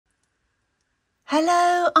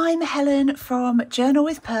Hello, I'm Helen from Journal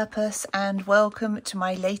with Purpose and welcome to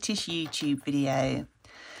my latest YouTube video.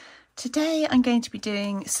 Today I'm going to be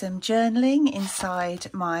doing some journaling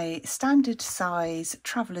inside my standard size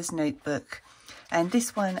traveller's notebook, and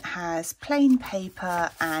this one has plain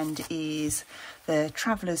paper and is the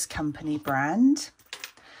Travellers Company brand.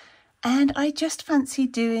 And I just fancy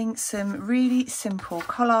doing some really simple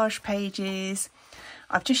collage pages.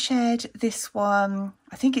 I've just shared this one.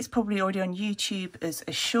 I think it's probably already on YouTube as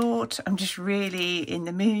a short. I'm just really in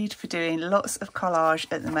the mood for doing lots of collage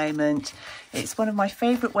at the moment. It's one of my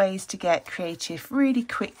favourite ways to get creative really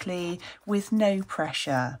quickly with no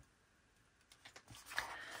pressure.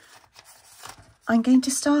 I'm going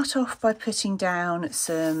to start off by putting down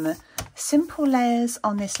some simple layers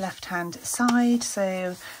on this left hand side.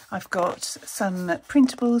 So I've got some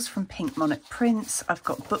printables from Pink Monarch Prints, I've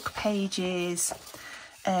got book pages,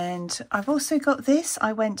 and I've also got this.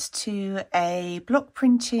 I went to a block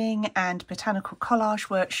printing and botanical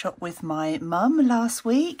collage workshop with my mum last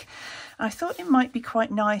week. I thought it might be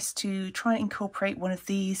quite nice to try and incorporate one of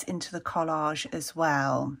these into the collage as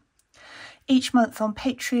well. Each month on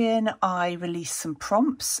Patreon I release some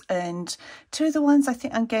prompts, and two of the ones I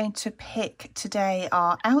think I'm going to pick today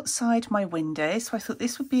are outside my window. So I thought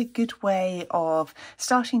this would be a good way of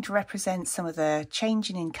starting to represent some of the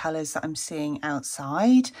changing in colours that I'm seeing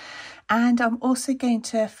outside. And I'm also going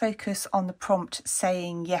to focus on the prompt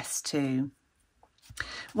saying yes to.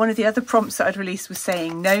 One of the other prompts that I'd released was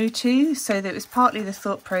saying no to, so that it was partly the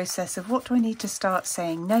thought process of what do I need to start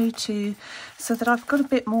saying no to, so that I've got a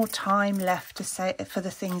bit more time left to say for the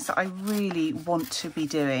things that I really want to be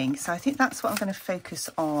doing. So I think that's what I'm going to focus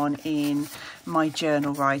on in my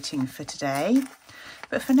journal writing for today.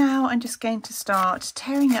 But for now, I'm just going to start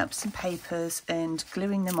tearing up some papers and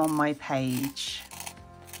gluing them on my page.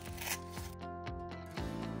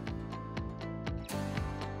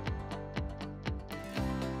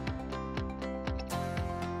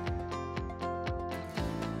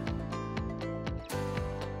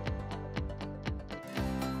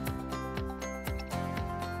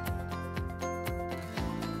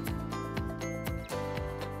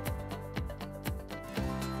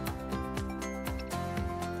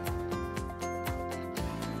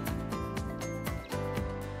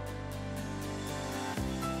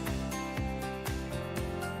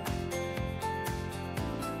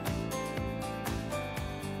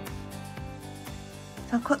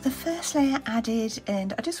 I've got the first layer added,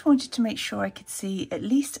 and I just wanted to make sure I could see at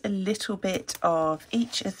least a little bit of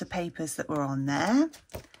each of the papers that were on there.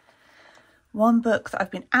 One book that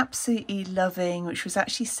I've been absolutely loving, which was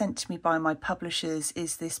actually sent to me by my publishers,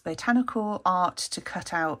 is this botanical art to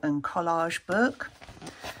cut out and collage book.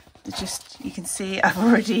 You can see I've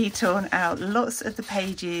already torn out lots of the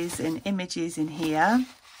pages and images in here.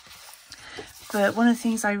 But one of the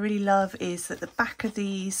things I really love is that the back of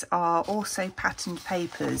these are also patterned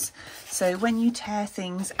papers. So when you tear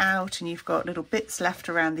things out and you've got little bits left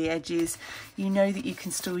around the edges, you know that you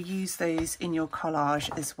can still use those in your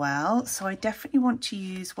collage as well. So I definitely want to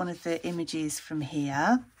use one of the images from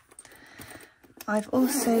here. I've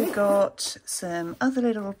also got some other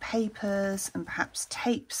little papers and perhaps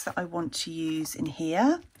tapes that I want to use in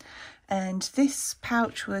here. And this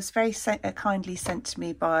pouch was very kindly sent to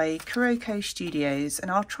me by Kuroko Studios,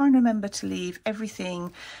 and I'll try and remember to leave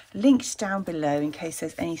everything linked down below in case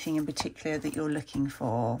there's anything in particular that you're looking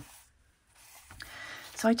for.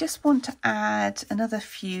 So I just want to add another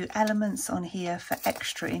few elements on here for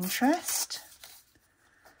extra interest.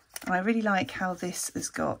 And I really like how this has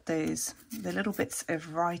got the little bits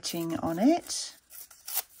of writing on it.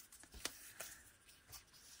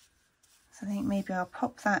 I think maybe I'll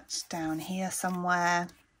pop that down here somewhere.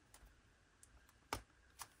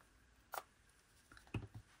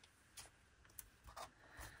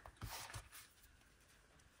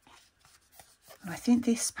 And I think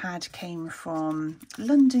this pad came from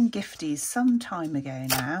London Gifties some time ago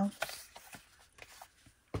now.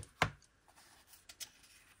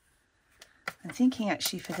 I'm thinking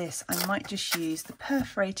actually for this I might just use the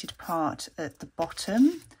perforated part at the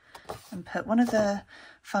bottom and put one of the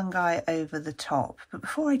fungi over the top. But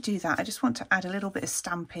before I do that, I just want to add a little bit of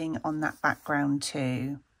stamping on that background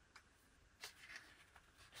too.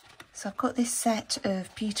 So I've got this set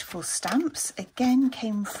of beautiful stamps, again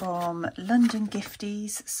came from London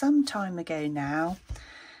Gifties some time ago now,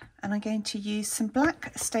 and I'm going to use some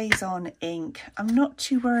black Stays On ink. I'm not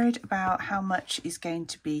too worried about how much is going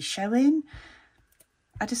to be showing.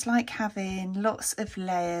 I just like having lots of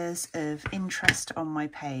layers of interest on my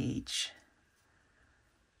page.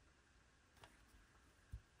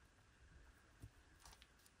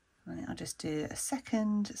 I'll just do a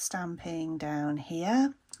second stamping down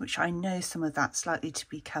here, which I know some of that's likely to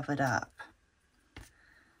be covered up.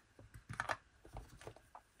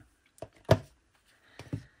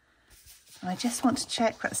 And I just want to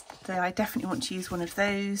check that I definitely want to use one of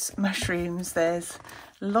those mushrooms. There's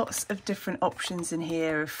lots of different options in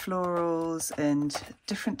here of florals and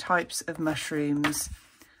different types of mushrooms.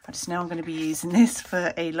 I just know I'm going to be using this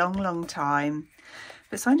for a long time.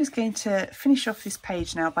 But so I'm just going to finish off this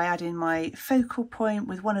page now by adding my focal point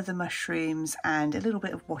with one of the mushrooms and a little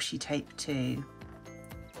bit of washi tape too.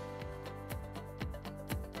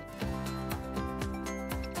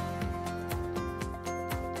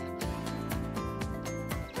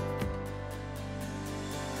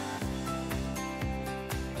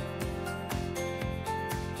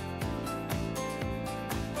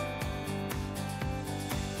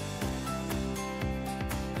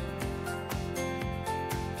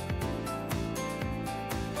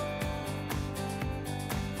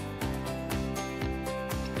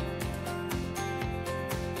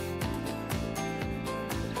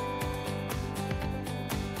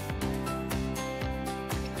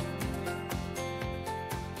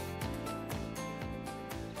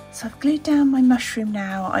 So I've glued down my mushroom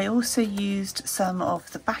now. I also used some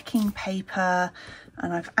of the backing paper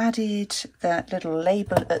and I've added that little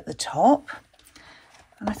label at the top.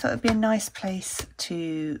 And I thought it'd be a nice place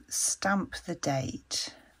to stamp the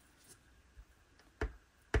date.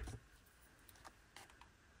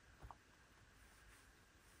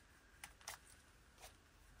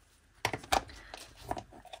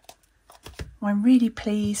 I'm really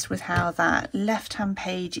pleased with how that left-hand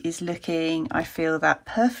page is looking. I feel that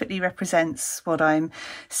perfectly represents what I'm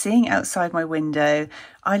seeing outside my window.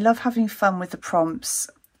 I love having fun with the prompts.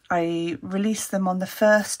 I release them on the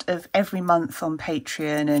 1st of every month on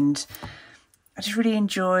Patreon, and I just really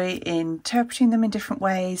enjoy interpreting them in different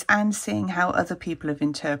ways and seeing how other people have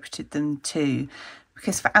interpreted them too.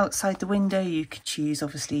 Because for outside the window, you could choose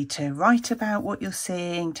obviously to write about what you're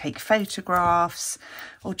seeing, take photographs,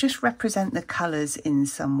 or just represent the colours in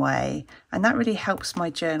some way. And that really helps my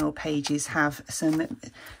journal pages have some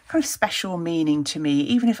kind of special meaning to me.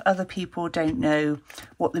 Even if other people don't know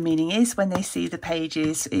what the meaning is when they see the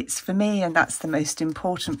pages, it's for me, and that's the most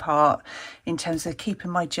important part in terms of keeping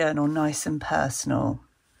my journal nice and personal.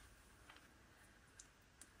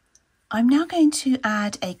 I'm now going to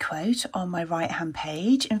add a quote on my right hand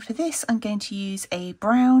page, and for this I'm going to use a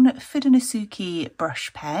brown Fudenosuke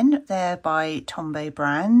brush pen, there by Tombow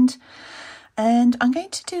brand, and I'm going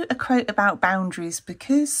to do a quote about boundaries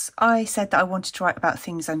because I said that I wanted to write about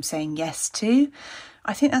things I'm saying yes to.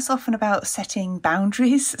 I think that's often about setting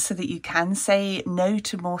boundaries so that you can say no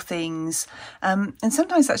to more things. And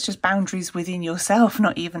sometimes that's just boundaries within yourself,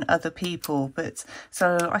 not even other people. But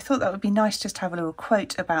so I thought that would be nice just to have a little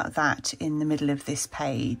quote about that in the middle of this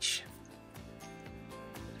page.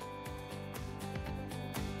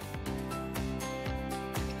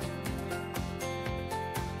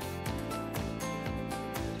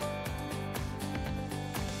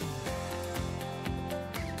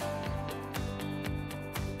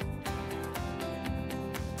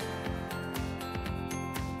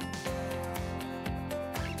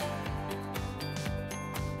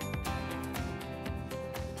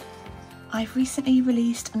 I've recently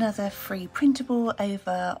released another free printable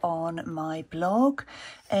over on my blog,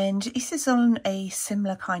 and this is on a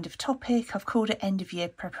similar kind of topic. I've called it End of Year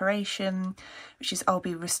Preparation, which is I'll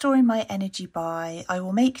be restoring my energy by, I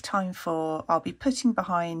will make time for, I'll be putting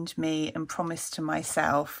behind me and promise to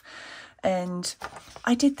myself. And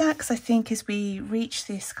I did that because I think as we reach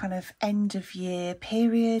this kind of end of year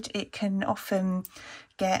period, it can often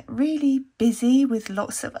get really busy with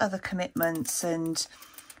lots of other commitments, and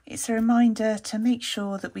it's a reminder to make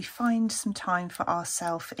sure that we find some time for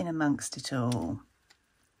ourselves in amongst it all.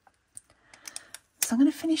 So I'm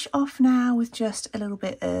going to finish off now with just a little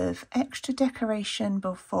bit of extra decoration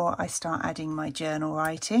before I start adding my journal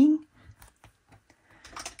writing.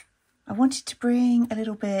 I wanted to bring a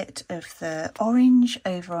little bit of the orange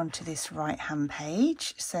over onto this right hand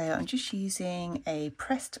page, so I'm just using a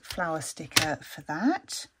pressed flower sticker for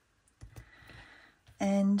that.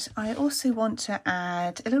 And I also want to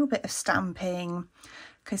add a little bit of stamping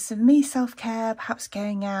because for me, self-care, perhaps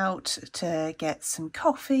going out to get some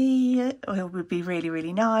coffee would be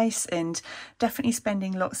really nice, and definitely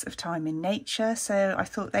spending lots of time in nature. So I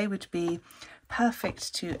thought they would be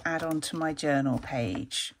perfect to add onto my journal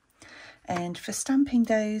page. And for stamping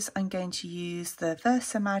those, I'm going to use the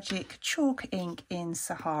Versa Magic chalk ink in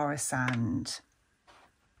Sahara Sand.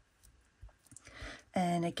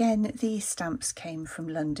 And again, these stamps came from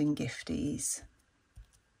London Gifties.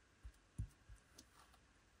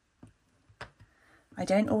 I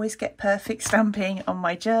don't always get perfect stamping on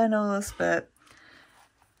my journals, but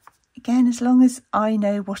again, as long as I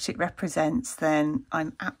know what it represents, then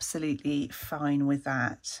I'm absolutely fine with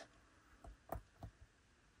that.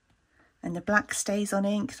 And the black Stays On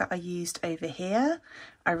ink that I used over here,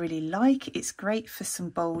 I really like. It's great for some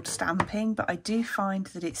bold stamping, but I do find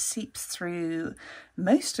that it seeps through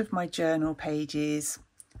most of my journal pages,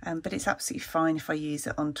 but it's absolutely fine if I use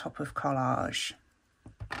it on top of collage.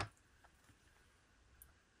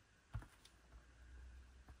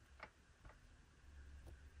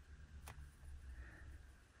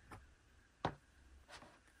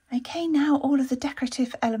 Okay, now all of the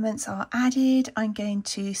decorative elements are added. I'm going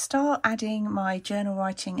to start adding my journal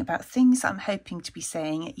writing about things I'm hoping to be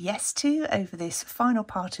saying yes to over this final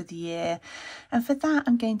part of the year. And for that,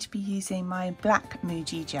 I'm going to be using my black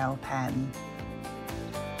Muji gel pen.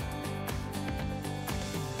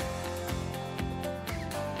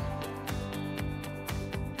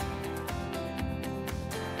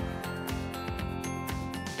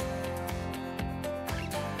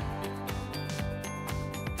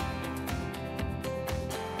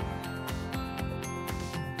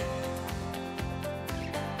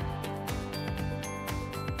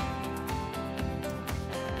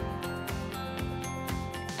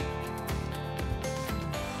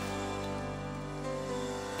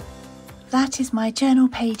 That is my journal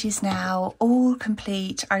pages now, all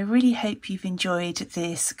complete. I really hope you've enjoyed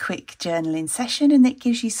this quick journaling session and it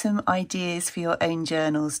gives you some ideas for your own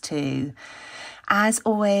journals too. As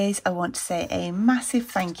always, I want to say a massive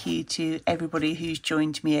thank you to everybody who's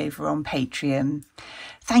joined me over on Patreon.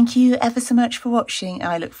 Thank you ever so much for watching.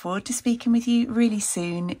 I look forward to speaking with you really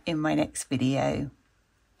soon in my next video.